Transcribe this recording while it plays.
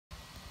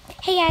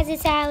Hey guys,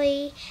 it's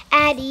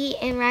Addie,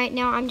 and right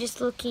now I'm just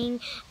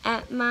looking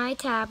at my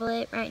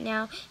tablet right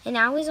now, and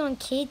I was on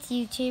Kids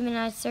YouTube, and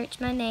I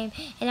searched my name,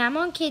 and I'm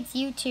on Kids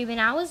YouTube,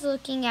 and I was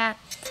looking at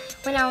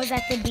when I was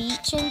at the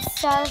beach and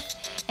stuff,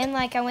 and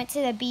like I went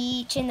to the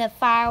beach and the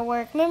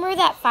firework. Remember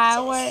that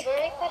firework?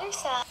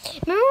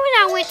 Remember when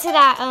I went to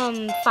that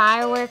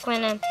firework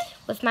when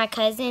with my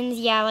cousins?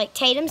 Yeah, like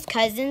Tatum's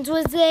cousins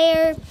was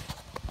there.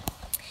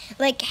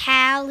 Like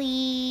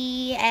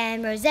Hallie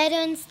and Rosetta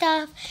and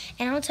stuff,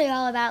 and I'll tell you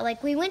all about,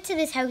 like, we went to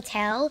this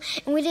hotel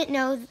and we didn't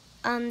know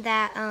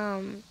that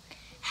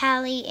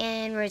Hallie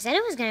and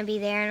Rosetta was gonna be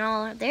there and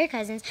all of their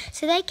cousins,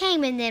 so they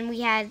came, and then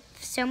we had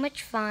so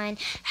much fun.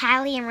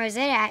 Hallie and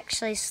Rosetta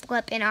actually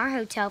slept in our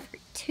hotel for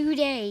 2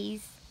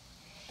 days,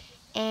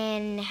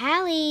 and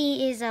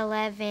Hallie is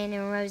 11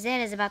 and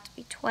Rosetta is about to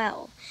be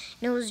 12,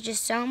 and it was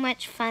just so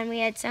much fun. We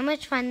had so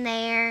much fun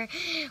there.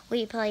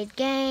 We played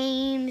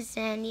games,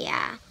 and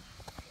yeah.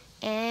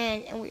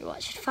 And we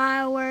watched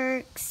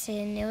fireworks,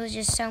 and it was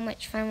just so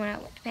much fun when I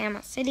went to Panama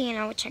City, and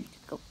I wish I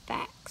could go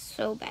back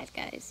so bad,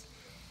 guys.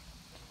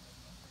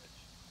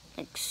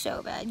 Like,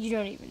 so bad. You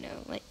don't even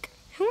know. Like,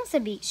 who wants a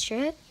beach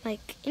trip?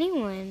 Like,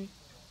 anyone.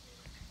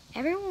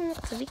 Everyone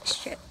wants a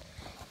beach trip.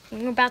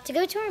 And we're about to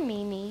go to our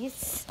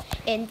Mimi's,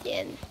 and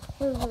then,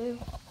 woo-woo.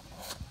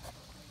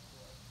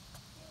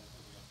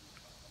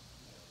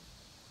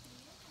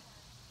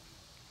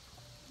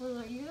 Well,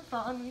 are you gonna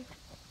follow me?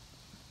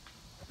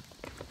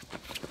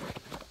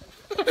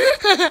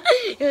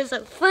 It was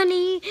so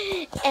funny,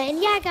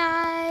 and yeah,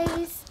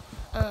 guys,